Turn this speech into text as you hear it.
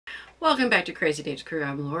Welcome back to Crazy Dave's Crew.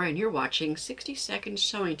 I'm Laura and you're watching 60 Second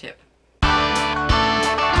Sewing Tip.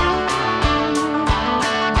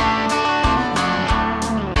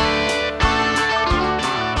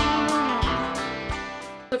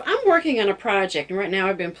 If I'm working on a project, and right now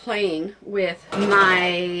I've been playing with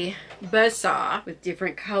my buzzsaw with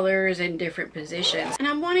different colors and different positions, and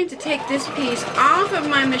I'm wanting to take this piece off of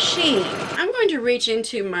my machine, I'm going to reach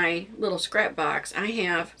into my little scrap box. I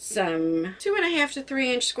have some 2.5 to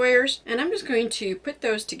 3 inch squares, and I'm just going to put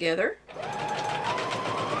those together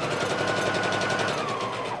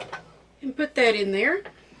and put that in there,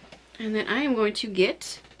 and then I am going to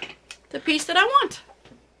get the piece that I want.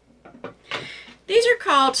 These are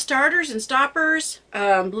called starters and stoppers,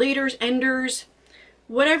 leaders, enders,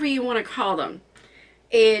 whatever you want to call them.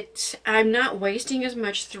 I'm not wasting as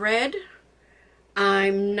much thread.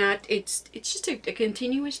 It's just a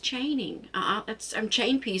continuous chaining. I'm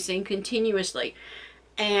chain piecing continuously.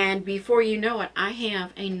 And before you know it, I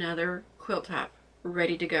have another quilt top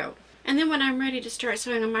ready to go. And then when I'm ready to start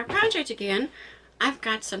sewing on my project again, I've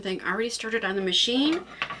got something already started on the machine.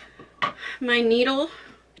 My needle,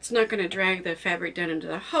 it's not going to drag the fabric down into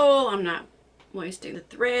the hole. I'm not wasting the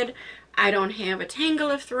thread. I don't have a tangle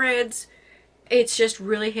of threads. It's just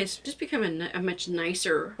really has just become a much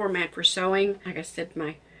nicer format for sewing. Like I said,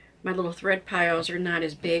 my little thread piles are not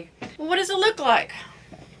as big. Well, what does it look like?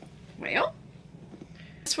 Well,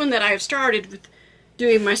 this one that I've started with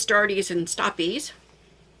doing my starties and stoppies,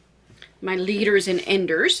 my leaders and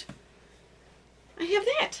enders, I have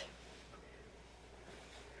that.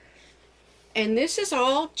 And this is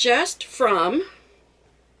all just from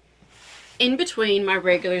in between my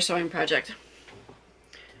regular sewing project.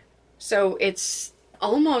 So it's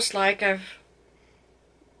almost like I've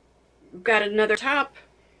got another top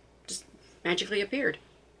just magically appeared.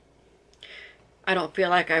 I don't feel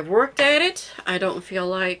like I've worked at it. I don't feel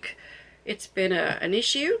like it's been an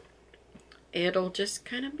issue. It'll just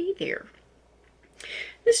kind of be there.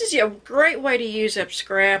 This is a great way to use up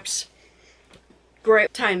scraps.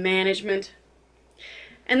 Great time management.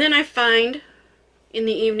 And then I find in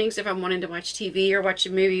the evenings, if I'm wanting to watch TV or watch a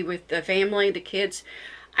movie with the family, the kids,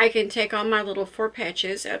 I can take all my little 4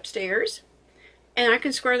 patches upstairs and I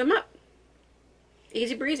can square them up.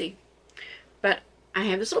 Easy breezy. But I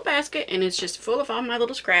have this little basket and it's just full of all my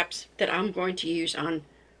little scraps that I'm going to use on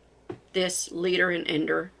this leader and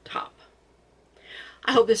ender top.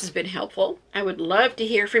 I hope this has been helpful. I would love to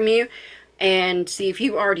hear from you and see if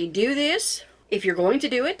you already do this, if you're going to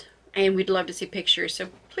do it, and we'd love to see pictures. So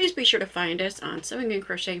please be sure to find us on Sewing and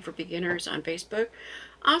Crocheting for Beginners on Facebook,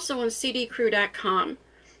 also on cdcrew.com.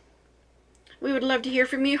 We would love to hear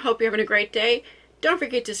from you. Hope you're having a great day. Don't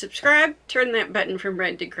forget to subscribe, turn that button from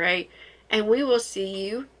red to gray, and we will see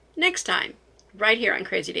you next time right here on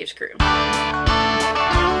Crazy Dave's Crew.